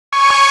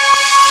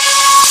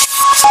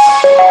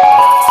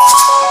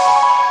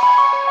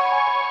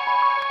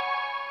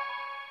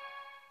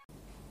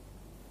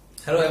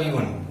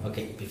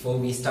before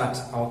we start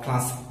our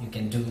class, you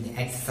can do the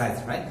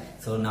exercise, right?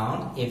 So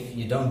now, if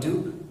you don't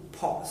do,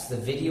 pause the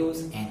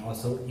videos and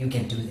also you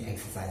can do the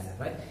exercises,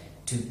 right?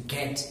 To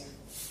get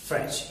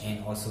fresh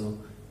and also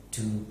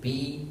to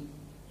be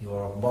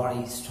your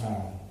body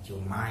strong,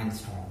 your mind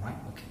strong, right?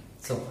 Okay.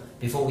 So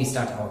before we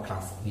start our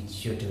class, we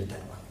should do that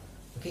one.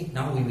 Okay.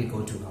 Now we will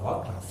go to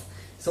our class.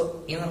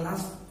 So in the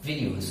last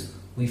videos,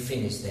 we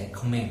finished the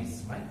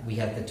comments, right? We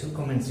have the 2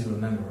 comments, you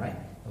remember, right?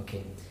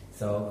 Okay.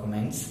 So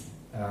comments,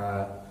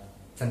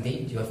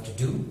 something you have to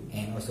do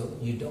and also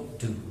you don't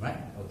do, right?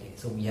 Okay.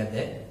 So we have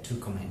the 2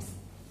 comments.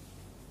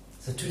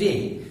 So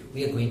today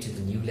we are going to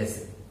the new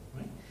lesson,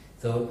 right?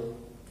 So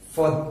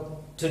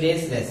for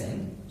today's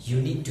lesson,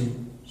 you need to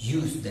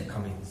use the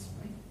comments,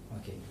 right?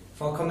 Okay.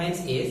 For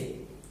comments is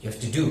you have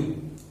to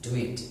do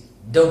it,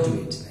 don't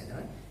do it,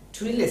 right?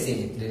 Today's lesson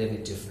is a little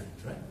bit different,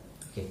 right?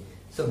 Okay.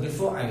 So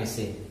before I will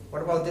say,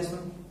 what about this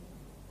one?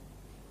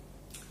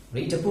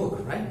 Read a book,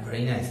 right?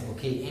 Very nice.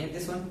 Okay. And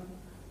this one,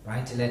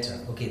 write a letter.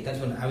 Okay. That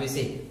one I will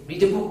say,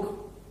 read a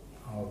book.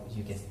 Or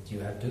you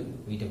have to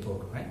read a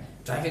book, right?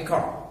 Drive a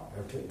car. You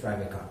have to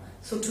drive a car.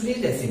 So today's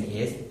lesson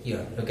is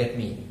here. Look at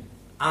me.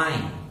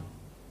 I.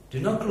 Do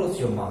not close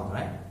your mouth,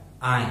 right?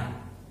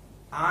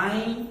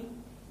 I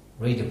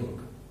read a book.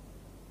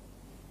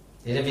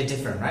 A little bit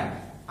different, right?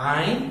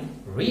 I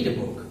read a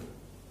book.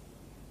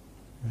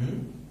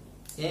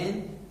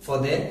 And for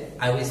that,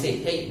 I will say,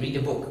 hey, read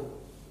a book.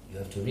 You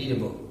have to read a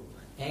book.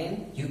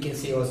 And you can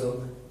say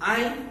also,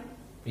 I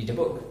read a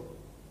book.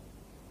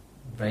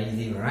 Very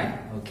easy, right?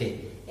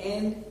 Okay.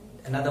 And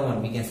another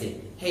one, we can say,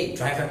 hey,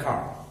 drive a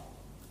car.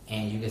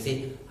 And you can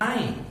say,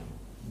 I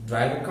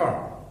drive a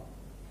car.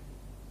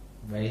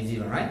 Very easy,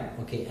 right?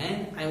 Okay.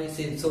 And I will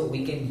say, so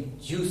we can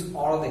use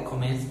all the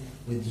comments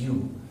with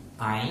you.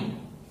 I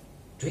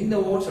drink the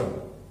water.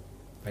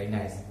 Very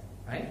nice,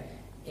 right?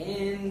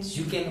 And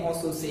you can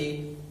also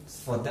say,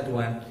 for that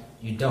one,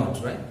 you don't,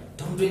 right?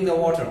 Don't drink the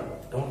water.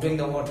 Don't drink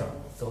the water.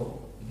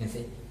 So you can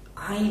say,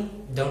 I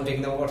don't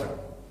drink the water,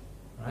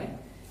 right?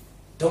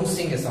 Don't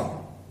sing a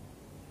song.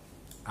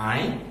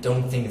 I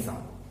don't sing a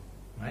song,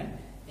 right?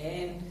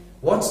 And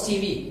watch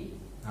TV.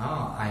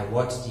 I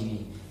watch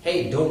TV.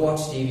 Hey, don't watch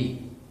TV.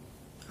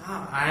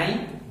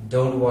 I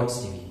don't watch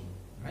TV,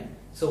 right?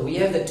 So we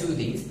have the 2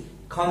 things.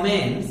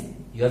 Comments,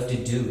 you have to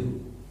do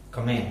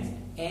comments.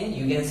 And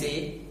you can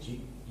say,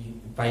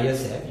 by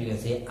yourself, you can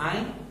say,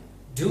 I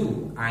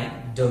do, I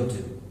don't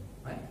do,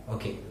 right?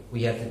 Okay,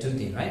 we have the 2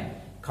 things, right?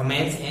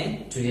 Comments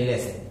and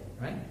today's lesson,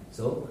 right?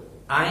 So,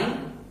 I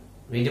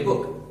read a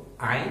book.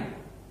 I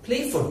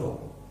play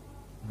football,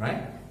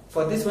 right?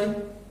 For this one,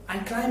 I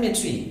climb a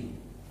tree.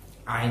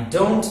 I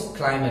don't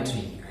climb a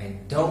tree. I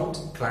don't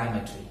climb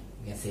a tree.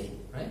 You can say,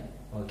 right?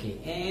 Okay,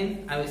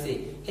 and I will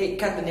say, hey,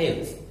 cut the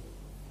nails.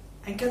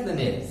 I cut the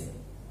nails.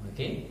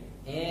 Okay,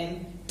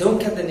 and don't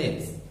cut the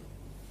nails.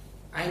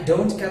 I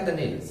don't cut the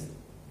nails.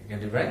 You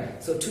can do,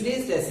 right? So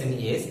today's lesson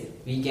is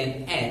we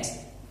can add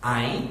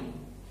I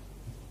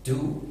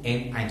do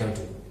and I don't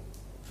do.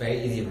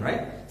 Very easy,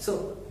 right?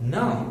 So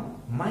now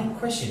my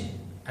question,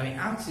 I will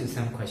ask you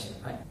some question,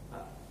 right?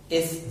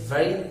 It's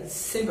very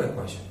simple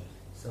question.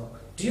 So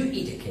do you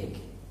eat a cake?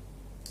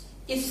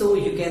 If so,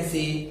 you can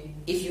say,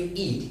 if you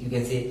eat, you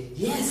can say,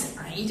 yes,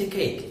 I eat a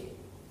cake.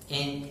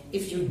 And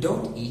if you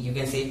don't eat, you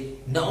can say,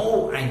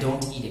 no, I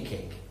don't eat a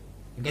cake.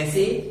 You can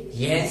say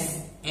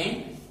yes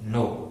and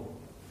no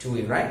to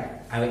it, right?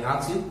 I will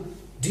ask you,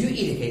 do you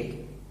eat a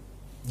cake?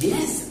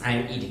 Yes,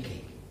 I eat a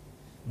cake.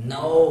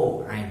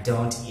 No, I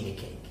don't eat a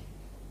cake.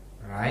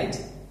 Right?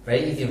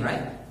 Very easy,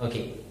 right?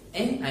 Okay.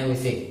 And I will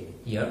say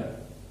here,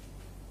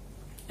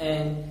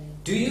 and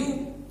do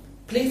you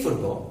play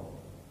football?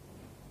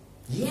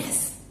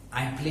 Yes,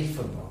 I play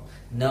football.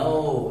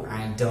 No,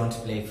 I don't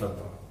play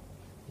football.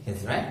 You can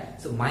see, right?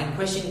 So my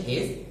question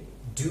is,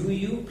 do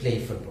you play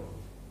football?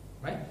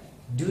 Right?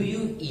 Do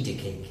you eat a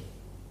cake?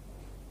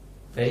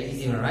 Very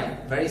easy,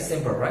 right? Very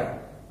simple, right?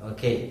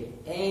 Okay.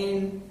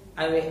 And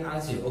I will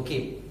ask you,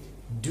 okay,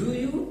 do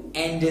you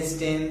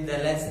understand the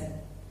lesson?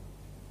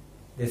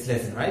 This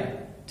lesson,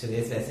 right?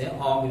 Today's lesson,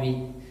 or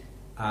maybe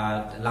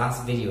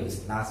last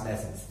videos, last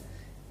lessons.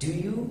 Do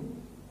you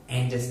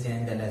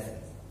understand the lesson?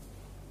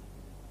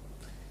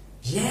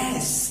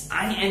 Yes,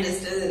 I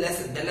understand the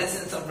lesson. The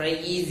lessons are very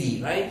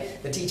easy,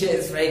 right? The teacher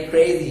is very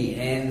crazy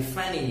and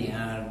funny,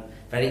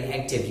 very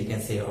active, you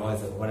can say,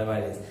 also, whatever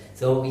it is.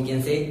 So we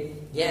can say,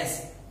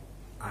 yes,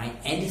 I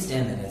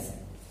understand the lesson.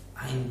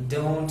 I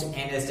don't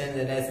understand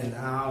the lesson.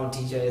 Our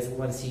teacher is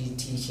what she's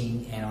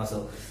teaching, and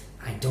also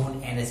I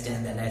don't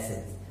understand the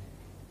lesson.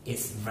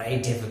 It's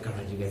very difficult,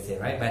 you can say,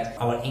 right? But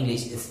our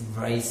English is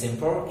very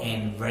simple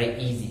and very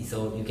easy.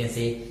 So you can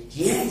say,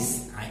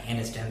 yes, I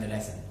understand the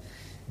lesson.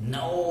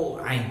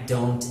 No, I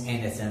don't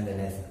understand the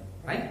lesson,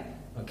 right?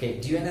 Okay,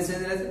 do you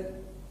understand the lesson?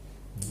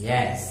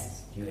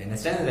 Yes, you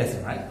understand the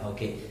lesson, right?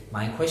 Okay,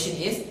 my question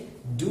is,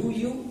 do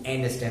you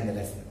understand the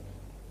lesson?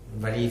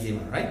 Very easy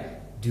one,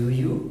 right? Do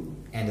you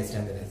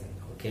understand the lesson?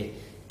 Okay,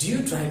 do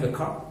you drive a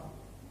car?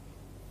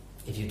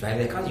 If you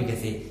drive a car, you can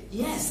say,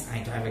 yes, I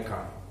drive a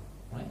car,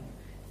 right?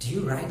 Do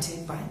you ride a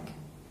bike?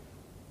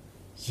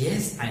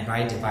 Yes, I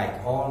ride a bike.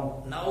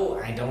 Or no,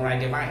 I don't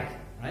ride a bike.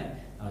 Right?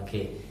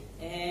 Okay.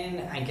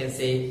 And I can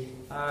say,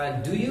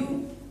 do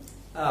you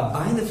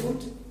buy the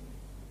food?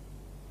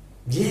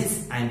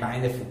 Yes, I buy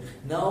the food.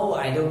 No,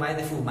 I don't buy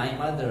the food. My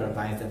mother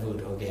buys the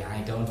food. Okay,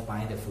 I don't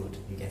buy the food.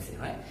 You can say,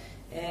 right?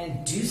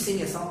 And do you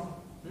sing a song?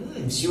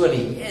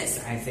 Surely,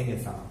 yes, I sing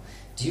a song.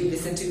 Do you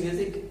listen to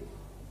music?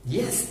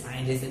 Yes,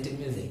 I listen to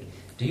music.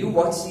 Do you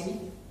watch TV?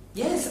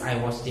 Yes, I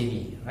watch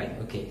TV, right?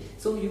 Okay,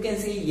 so you can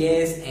say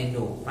yes and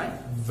no, right?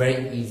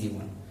 Very easy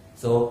one.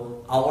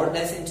 So our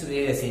lesson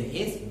today is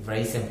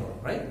very simple,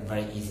 right?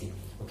 Very easy.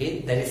 Okay,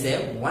 that is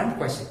one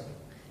question.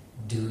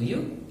 Do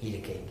you eat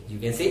a cake? You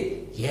can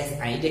say yes,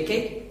 I eat a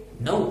cake.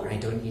 No, I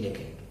don't eat a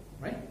cake,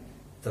 right?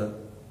 So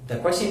the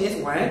question is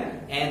one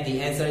and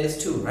the answer is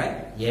two,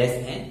 right? Yes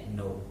and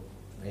no.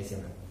 Very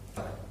simple.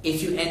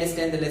 If you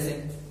understand the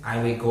lesson,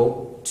 I will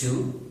go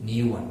to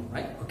new one,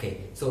 right?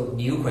 Okay, so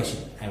new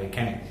question I will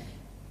come in.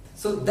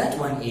 So that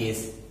one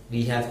is,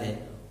 we have the,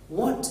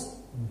 what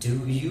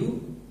do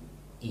you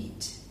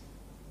eat?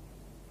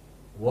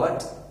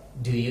 What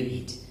do you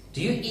eat?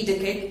 Do you eat a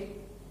cake?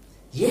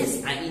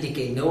 Yes, I eat a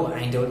cake. No,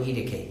 I don't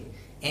eat a cake.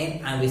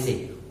 And I will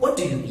say, what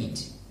do you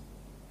eat?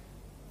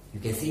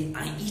 You can say,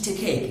 I eat a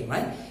cake,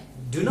 right?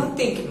 Do not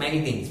think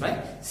many things,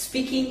 right?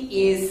 Speaking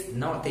is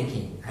not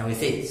thinking. I will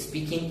say,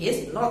 speaking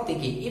is not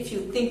thinking. If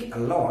you think a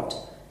lot,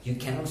 you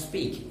cannot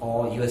speak,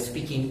 or your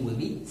speaking will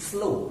be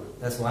slow.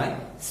 That's why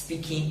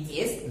speaking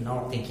is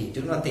not thinking.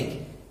 Do not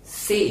think.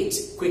 Say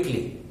it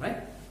quickly, right?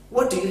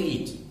 What do you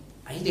eat?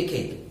 I eat a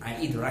cake.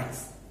 I eat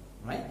rice,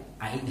 right?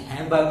 I eat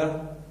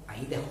hamburger. I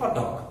eat a hot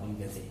dog, you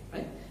can say,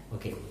 right?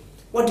 Okay.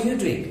 What do you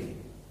drink?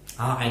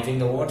 I drink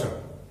the water,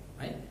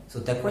 right? So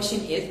the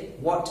question is,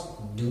 what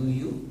do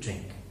you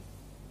drink?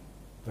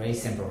 Very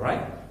simple,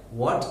 right?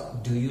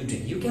 What do you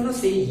drink? You cannot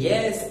say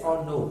yes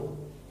or no.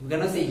 You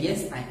cannot say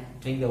yes, I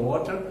drink the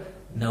water.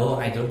 No,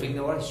 I don't drink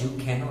the water. You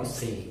cannot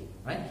say,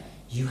 right?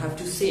 You have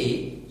to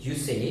say, you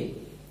say,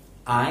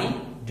 I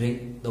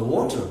drink the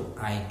water.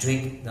 I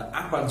drink the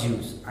apple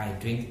juice. I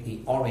drink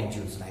the orange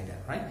juice, like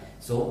that, right?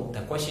 So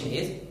the question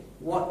is,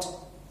 what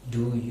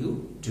do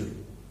you do?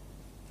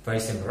 Very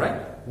simple, right?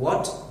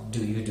 What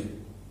do you do?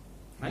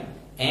 Right?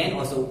 And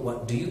also,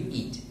 what do you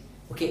eat?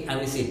 Okay, I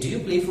will say, do you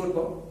play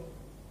football?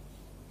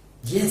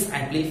 Yes,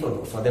 I play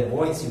football. For the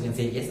boys, you can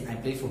say, yes, I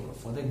play football.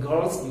 For the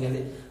girls, you can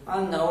say,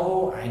 oh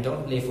no, I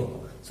don't play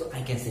football. So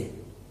I can say,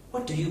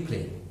 what do you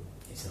play?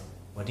 So,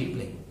 what do you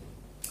play?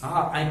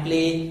 I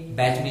play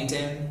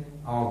badminton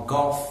or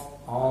golf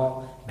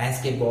or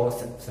basketball,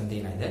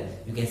 something like that.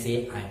 You can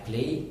say, I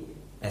play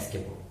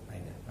basketball,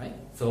 like that, right?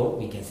 So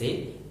we can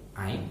say,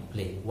 I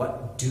play.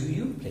 What do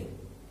you play?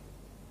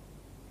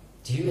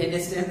 Do you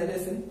understand the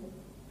lesson?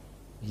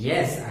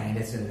 Yes, I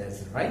understand the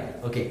lesson, right?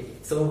 Okay,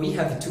 so we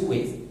have two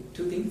ways,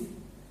 two things,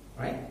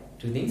 right?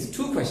 Two things,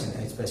 two questions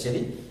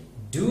especially.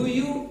 Do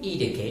you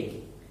eat a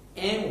cake?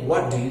 And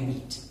what do you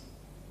eat?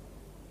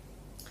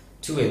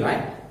 Two ways,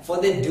 right? For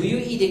the do you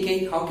eat a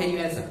cake, how can you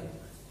answer?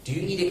 Do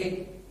you eat a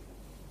cake?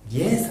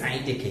 Yes, I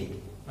eat a cake,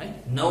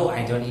 right? No,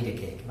 I don't eat a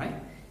cake, right?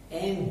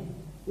 And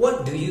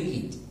what do you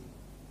eat?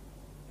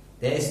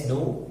 There is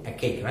no a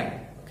cake, right?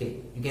 Okay,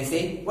 you can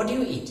say, what do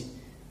you eat?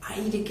 I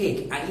eat a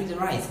cake, I eat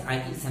rice,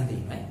 I eat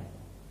something, right?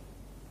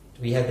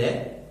 We have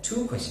there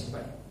two questions,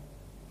 right?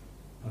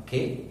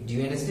 Okay, do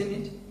you understand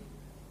it?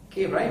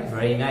 Okay, right?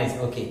 Very nice.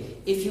 Okay,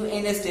 if you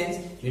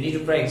understand, you need to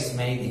practice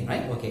many things,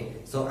 right? Okay,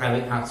 so I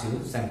will ask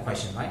you some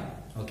question, right?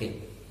 Okay,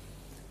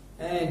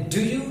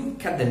 do you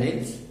cut the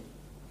nails?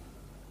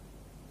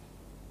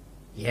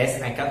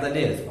 Yes, I cut the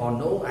nails. Or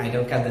no, I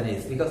don't cut the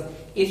nails. Because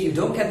if you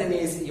don't cut the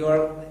nails,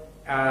 your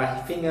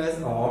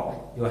fingers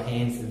or your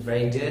hands is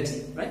very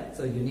dirty, right?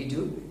 So you need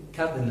to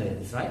cut the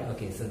nails, right?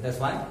 Okay, so that's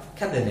why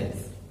cut the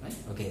nails, right?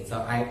 Okay,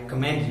 so I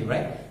command you,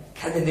 right?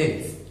 Cut the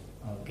nails.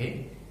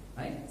 Okay,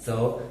 right?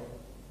 So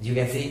you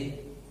can say,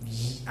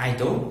 I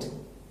don't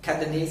cut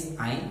the nails,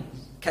 I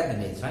cut the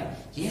nails, right?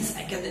 Yes,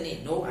 I cut the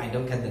nails. No, I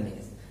don't cut the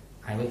nails.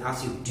 I will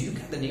ask you, do you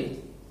cut the nails?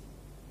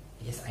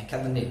 Yes, I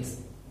cut the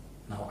nails.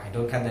 No, I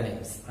don't cut the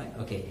nails, right?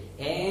 Okay,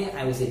 and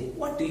I will say,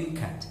 what do you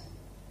cut?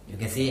 You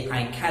can say,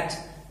 I cut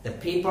the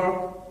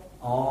paper,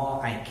 or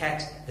I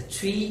cut the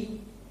tree,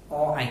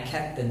 or I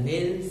cut the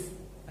nails,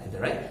 like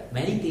that, right?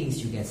 Many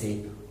things you can say,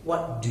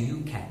 what do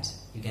you cut?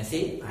 You can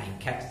say, I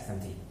cut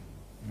something,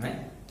 right?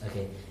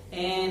 Okay,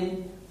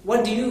 and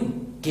what do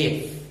you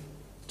give?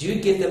 Do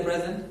you give the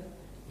present?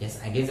 Yes,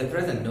 I give the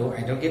present. No,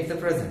 I don't give the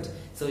present.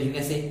 So you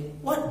can say,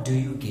 what do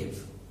you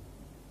give?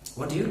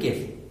 What do you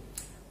give?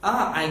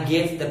 I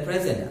gave the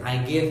present. I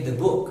gave the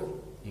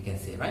book. You can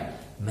say, right?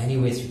 Many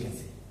ways you can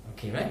say.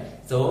 Okay, right?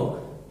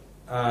 So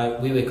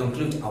we will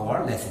conclude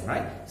our lesson,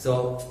 right?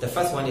 So the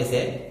first one is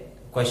a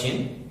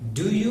question: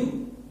 do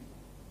you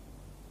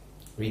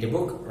read a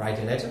book, write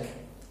a letter?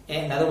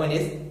 And another one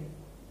is,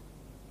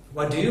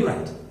 what do you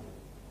write?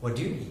 What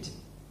do you eat?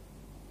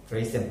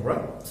 Very simple,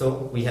 right?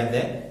 So we have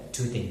there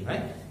two things,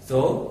 right?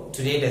 So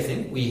today's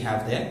lesson we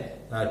have there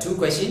two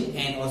questions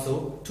and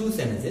also two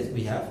sentences.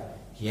 We have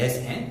yes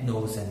and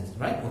no sentence,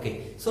 right?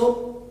 Okay, so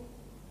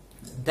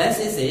that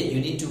is it. You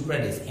need to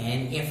practice,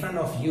 and in front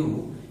of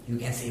you, you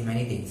can say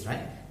many things,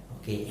 right?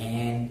 Okay,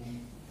 and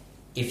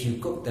if you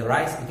cook the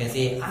rice, you can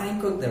say I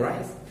cook the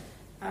rice.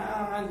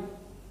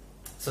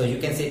 So you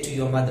can say to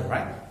your mother,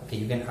 right? Okay,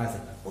 you can ask,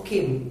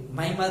 okay,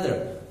 my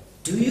mother,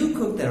 do you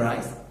cook the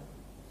rice?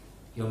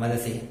 Your mother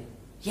say,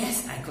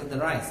 yes, I cook the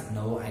rice.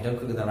 No, I don't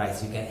cook the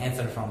rice. You can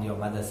answer from your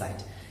mother's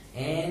side.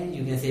 And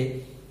you can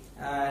say,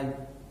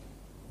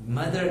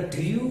 mother,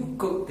 do you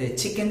cook the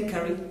chicken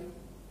curry?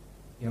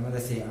 Your mother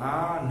say,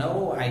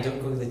 no, I don't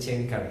cook the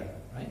chicken curry.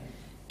 Right?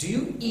 Do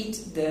you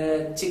eat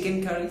the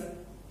chicken curry?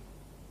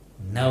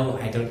 No,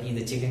 I don't eat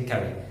the chicken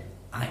curry.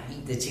 I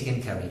eat the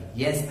chicken curry.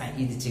 Yes, I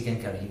eat the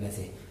chicken curry. You can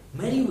say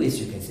many ways.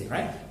 You can say,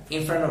 right,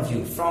 in front of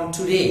you. From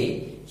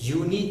today,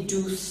 you need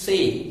to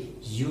say,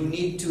 you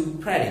need to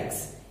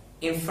practice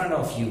in front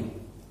of you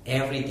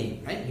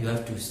everything, right? You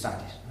have to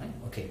start it, right?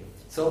 Okay,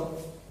 so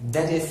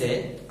that is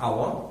it.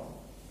 Our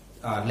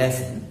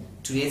lesson.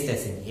 Today's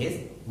lesson is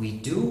we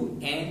do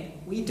and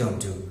we don't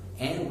do,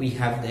 and we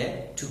have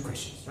there 2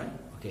 questions, right?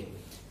 Okay,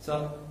 so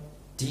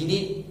ဒီ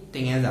နေ့သ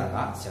င်ခန်းစာက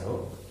ဆရာ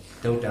တို့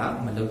လုပ်တာ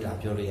မလုပ်တာ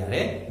ပြောလို့ရတ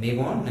ယ်။မိ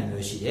ခွန်း2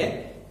မျိုးရှိတယ်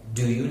။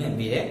 Do you နဲ့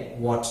မေးတယ်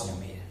what နဲ့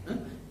မေးတယ်နော်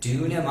။ Do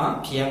you နဲ့မှာ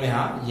ဖြေရမယ့်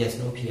ဟာ yes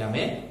no ဖြေရမ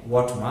ယ်။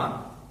 what မှာ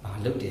ဘာ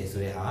လုပ်တယ်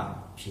ဆိုတဲ့ဟာ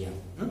ဖြေရမ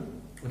ယ်နော်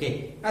။ Okay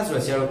အဲ့ဆို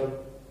တော့ဆရာတို့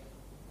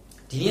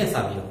ဒီနေ့စ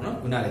ပြီးတော့နော်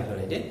ခုနလည်းပြော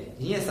လိုက်တယ်။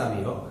ဒီနေ့စ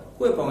ပြီးတော့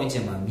ကိုယ့်ပတ်ဝန်းကျ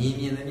င်မှာမြင်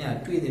သမျှ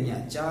တွေ့သမျှ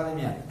ကြားသ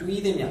မျှ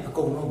တွေးသမျှအ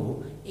ကုန်လုံးကို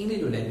အင်္ဂလိ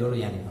ပ်လိုလည်းပြော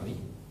လို့ရနေပါပြီ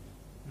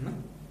။နော်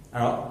။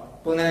အဲ့တော့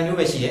ပုံစံမျိုး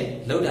ပဲရှိတယ်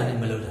။လုပ်တာနဲ့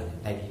မလုပ်တာနဲ့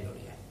တိုက်ပြီးပြော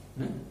လို့ရတယ်။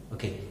နော်။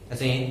 Okay ဒါ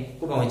ဆိုရင်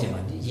ကိုယ့်ပတ်ဝန်းကျင်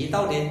မှာရေ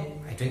တောက်တယ်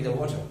I drink the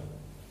water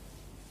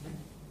နော်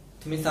။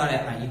သမီးစားတယ်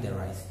I eat the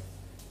rice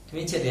သ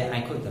မီးချက်တယ် I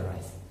cook the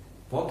rice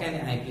ဘောကန်တ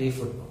ယ် I play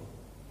football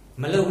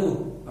မလုပ်ဘူး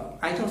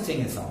I don't sing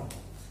a song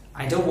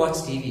I don't watch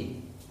TV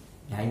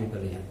အများကြီးပြော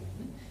လို့ရတယ်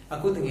။အ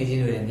ခုတကယ်ချင်း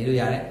တွေနေလို့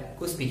ရတယ်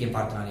ကို speaking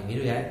partner နေ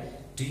လို့ရတယ်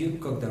Do you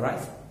cook the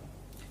rice?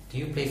 Do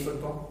you play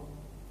football?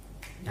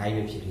 ဒါကြီး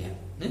ပဲဖြစ်လို့ရတယ်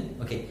နော်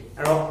။ Okay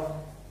အဲ့တော့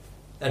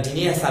ဒီ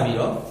နေ့ကစပြီး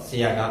တော့ဆ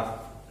ရာက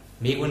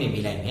မေးခွန်းတွေ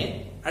မေးလိုက်မယ်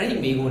။အဲ့ဒီ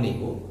မေးခွန်းတွေ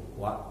ကို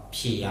ဟိုက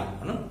ဖြေရ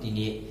မှာနော်။ဒီ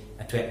နေ့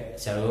အတွက်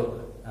ဆရာတို့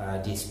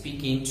ဒီ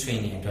speaking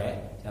training အတွက်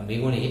ဆရာမေး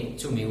ခွန်းတွေ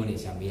ချုပ်မေးခွန်းတွေ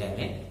ဆရာမေးလိုက်မ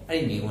ယ်။အဲ့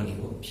ဒီမေးခွန်းတွေ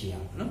ကိုဖြေရ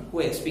မှာနော်။ကို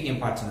ယ့်ရဲ့ speaking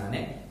partner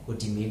နဲ့ကို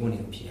ဒီမေးခွန်းတွေ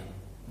ကိုဖြေရမှာ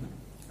နော်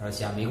။အဲ့တော့ဆ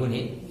ရာမေးခွန်း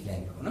တွေမေးလို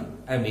က်ပါနော်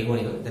။အဲ့မေးခွန်း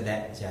တွေကိုတ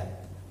က်ဆရာ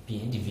ပြီး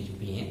ရင်ဒီ video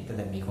ပြီးရင်တ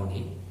က်မေးခွန်းတွေ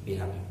ပေး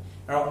ထားမယ်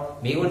။အဲ့တော့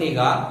မေးခွန်းတွေ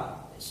က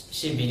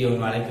ရှင်းဗီဒီယို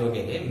မှာလည်းပြော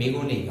ခဲ့တယ်မေးခွ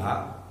န်းတွေက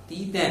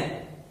တီးတန့်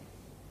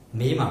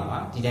မေးမှာပါ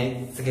ဒီတိုင်း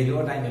စကားပြော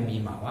အတိုင်းပဲ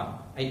မေးမှာပါ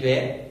အဲ့အတွ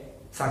က်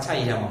စာချ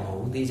ရေးရမှာမဟုတ်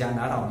ဘူးသေချာ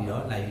နားထောင်ပြီး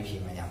တော့ live ဖြေ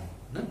မှာရမှာ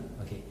နော်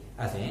Okay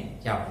အဲ့ဆိုရင်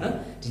ရပါနော်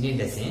ဒီနေ့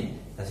lesson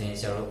ဒါဆိုရင်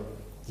ကျွန်တော်တို့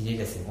ဒီနေ့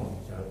lesson ကို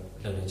ကျွန်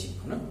တော်လုပ်ကြည့်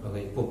ပါနော်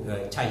Okay ပို့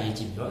ချရေး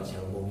ကြည့်ပြီးတော့ကျွ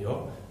န်တော်ပို့ပြီးတော့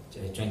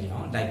ကျွမ်းကျင်အော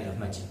င် live ပြီးတော့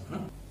မှတ်ကြည့်ပါ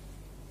နော်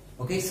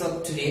Okay so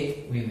today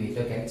we will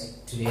look at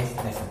today's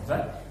lesson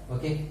right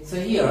Okay so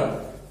here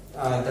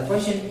the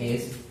question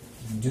is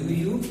do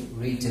you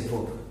read a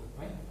book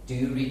right do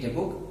you read a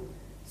book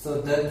so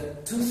the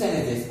 2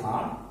 sentences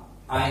are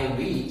I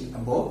read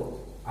a book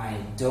I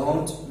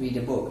don't read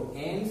a book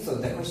and so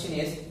the question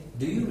is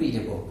do you read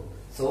a book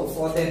so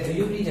for that do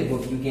you read a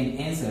book you can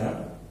answer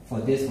for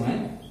this one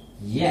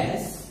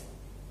yes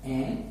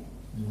and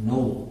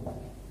no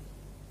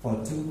for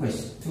 2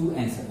 questions 2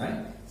 answers right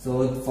so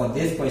for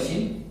this question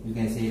you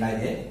can say like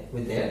that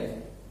with the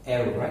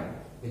arrow right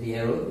with the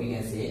arrow we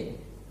can say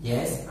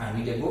yes I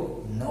read a book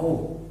no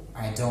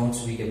I don't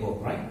read a book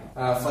right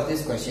for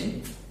this question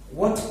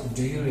what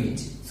do you read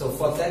so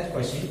for that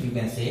question you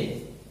can say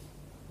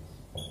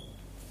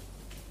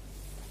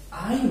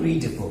I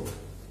read a book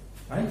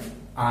right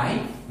I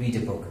read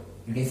a book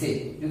you can say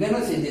you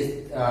cannot say this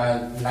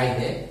like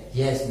that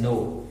yes no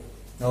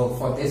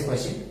for this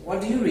question what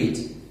do you read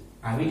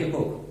I read a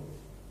book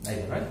like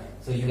that right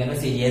so you cannot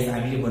say yes I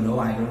read a book no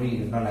I don't read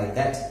it not like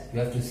that you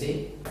have to say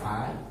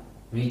I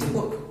read a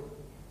book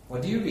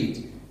what do you read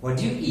what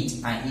do you eat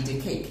I eat a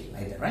cake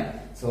like that right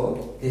so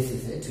this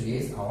is it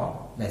today's our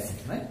lesson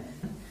right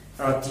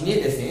ဒီနေ့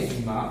lesson ဒီ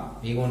မှာ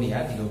မိကုန်းတွေက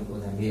ဒီလိုပုံ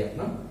စံမေးရ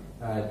နော်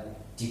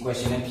ဒီ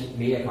question နဲ့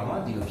မေးရခါမှာ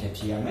ဒီလို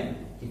ဖြေရမယ်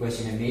ဒီ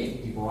question နဲ့မေး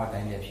ဒီပေါ်အတို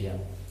င်းပဲဖြေရမ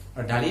ယ်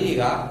အဲ့ဒါလေးတွေ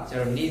ကကျွန်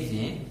တော်နေ့စ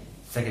ဉ်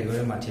စကားပြော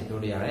ထဲမှာထည့်ပြော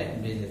လို့ရတယ်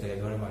နေ့စဉ်စကား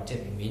ပြောထဲမှာထည့်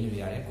ပြီးမေးလို့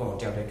ရတယ်ကိုယ့်ကို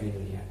တယောက်တည်းတွေး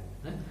လို့ရတယ်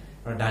နော်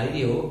အဲ့ဒါလေး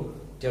တွေကို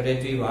တယောက်တည်း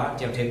တွေးပါ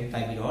တယောက်တည်း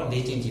တိုက်ပြီးတော့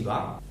လေ့ကျင့်ကြည့်ပါ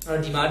အဲ့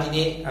ဒီမှာဒီ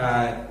နေ့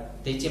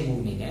လေ့ကျင့်မှု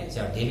အနေနဲ့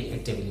ကျွန်တော် daily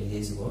activity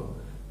လေးစုကို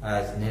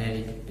နည်းနည်း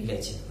လေးပြလို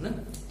က်ချင်နော်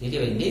ဒီ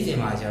နေ့စဉ်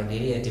မှာကျွန်တော်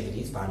daily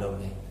activities ပါလုပ်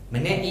မယ်မ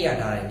နေ့အိပ်ရ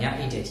ထားတယ်ည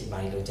အိပ်တဲ့အချိန်ပါ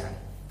လေးလုပ်ကြတယ်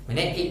မ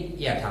နေ့အိပ်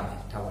ရထားမယ်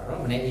ထားပါတော့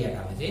မနေ့အိပ်ရ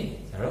ထားမယ်ဆို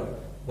ကျွန်တော်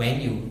when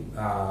you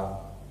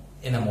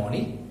in the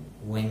morning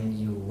when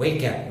you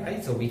wake up right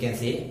so we can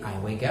say I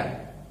wake up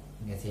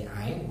we can say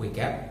I wake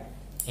up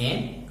and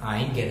I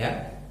get up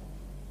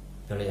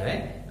ပြောလိုက်ရတယ်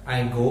I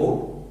go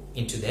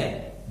into the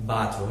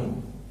bathroom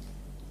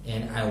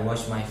and I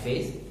wash my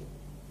face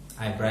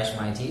I brush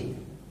my teeth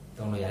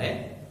သုံးလို့ရတယ်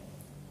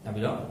နောက်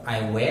ပြီးတော့ I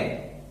wear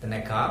the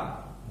makeup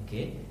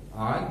okay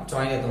or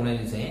join တဲ့သုံးလိုက်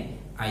လို့ဆိုရင်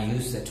I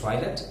use the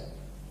toilet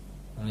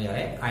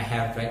I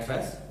have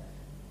breakfast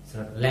so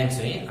lunch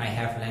I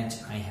have lunch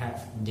I have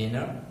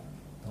dinner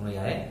သုံးလို့ရ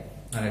တယ်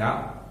နောက်တစ်ခါ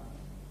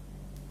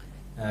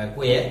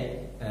ကိုယ့်ရဲ့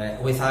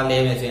ဝတ်စားလဲ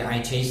မယ်ဆိုရင် I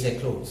change the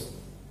clothes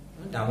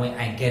ဒါမှမဟုတ်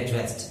I get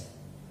dressed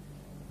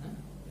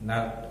နော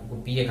က်ကို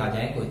ပြီးတဲ့ခါကျ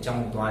ရင်ကိုကြော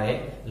င်းသွားတယ်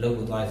အလုပ်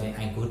ကိုသွားတယ်ဆိုရင်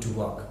I go to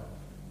work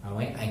ဒါမှမ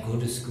ဟုတ် I go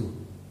to school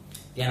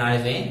ပြန်လာတ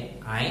ယ်ဆိုရင်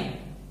I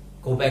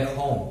go back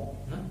home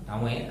နော်ဒါ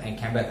မှမဟုတ် I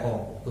come back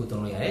home ကို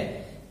သုံးလို့ရတယ်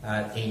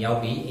အိမ်ရောက်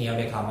ပြီးအိမ်ရောက်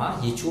တဲ့ခါမှာ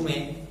ရေချိုးမ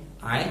ယ်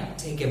I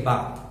take a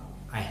bath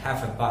I have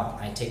a bath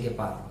I take a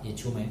bath ရေ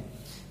ချိုးမယ်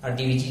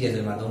TV ကြည့်တယ်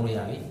ဆိုရင်သုံးလို့ရ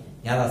ပြီ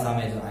ညစာစားမ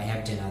ယ်ဆို I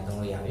have dinner သုံး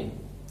လို့ရပြီ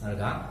နောက်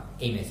က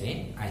အိမ်မယ်ဆိုရင်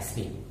I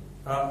sleep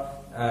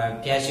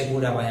ပြည့်ရှိ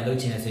ခိုးတာဘာလဲလုပ်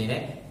ချင်တယ်ဆိုရင်လ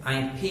ည်း I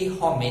pay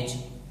homage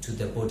to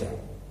the Buddha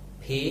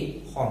pay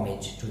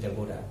homage to the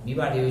Buddha မိဘ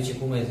တွေကိုရှိ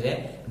ခိုးမယ်ဆိုရင်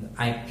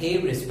I pay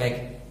respect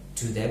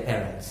to their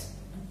parents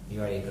မိ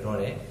ဘတွေကတော့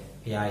လေ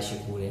ဘုရားရှိ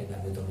ခိုးတယ်ဒါ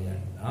မျိုးသုံးလို့ရတ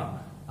ယ်နော်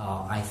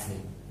I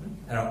sleep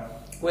အဲ့တော့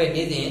ကိုယ့်ရဲ့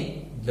နေ့စဉ်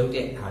လုပ်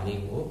တဲ့အားလေး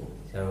ကို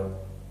ကျွန်တော်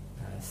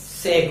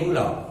10ခု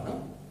လောက်နော်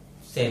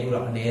10ခု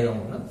လောက်အနည်းဆုံး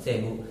ပေါ့နော်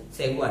10ခု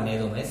ကအနည်း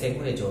ဆုံးပဲ10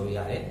ခုနဲ့ကြော်လို့ရ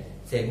တယ်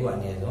10ခုကအ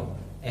နည်းဆုံး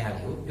အဲ့ဟာ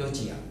လေးကိုပြောကြ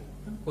ည့်အောင်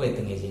ကိုယ့်ရဲ့တ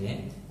ငယ်ချင်းနဲ့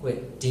ကိုယ့်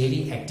ရဲ့ daily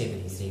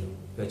activities တွေကို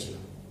ပြောကြည့်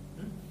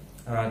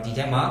အောင်အဲ့တော့ဒီထ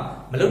က်မှ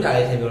မလုပ်တာလ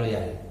ည်းထည့်ပြောလို့ရ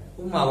တယ်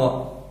ဥပမာပေါ့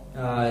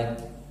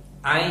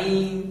I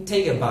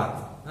take a bath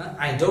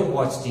I don't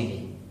watch TV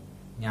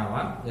ညာ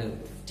ပါ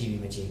TV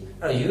မကြည့်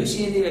အဲ့တော့ you ရှ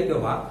င်းသေးပဲပြော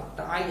ပါတ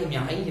အားကြီးအ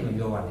များကြီးမ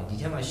ပြောပါနဲ့ဒီ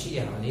ထက်မှရှိရ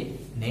တာလေး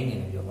နည်းငယ်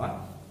ပဲပြောပါ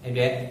အဲ့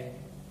ပြ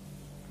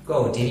ကို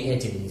ယ့် daily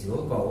activities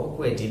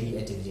ကိုယ့်ရဲ့ daily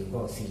activities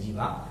ကိုစီကြည့်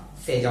ပါ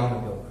10ကြောင်းမ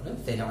ပြောပါနော်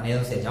10ကြောင်းအနည်း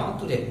ဆုံး10ကြောင်း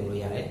သူ့တဲ့ပို့လို့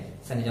ရတယ်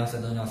12ကြောင်း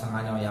13ကြောင်း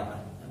15ကြောင်းရပါတ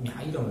ယ်အများ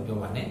ကြီးတော့မပြော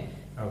ပါနဲ့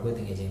အဲ့တော့ကိုယ်တ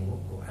င်ငယ်ချင်းကို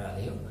အဲ့ဒါ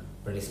လေးကို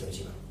practice လုပ်ကြ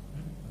ည့်ပါ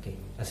okay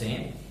ဒါဆိုရ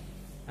င်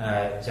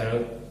ကျွန်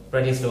တော်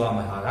practice လုပ်ရ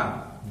မှာဟာက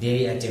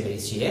daily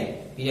activities ရှိတယ်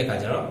ပြီးတဲ့အခါ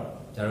ကျတော့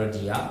ကျွန်တော်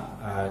ဒီက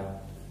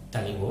ဒါ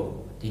လေးကို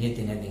ဒီနေ့တ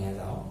င်တဲ့သင်ခန်း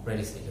စာကို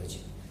practice လုပ်ကြ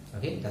ည့်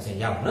okay ဒါဆိုရင်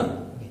ရအောင်နော်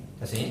okay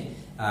ဒါဆိုရင်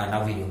နော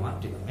က်ဗီဒီယိုမှာ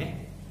တွေ့ပါမယ်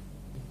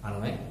အား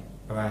လုံးပဲ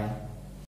bye bye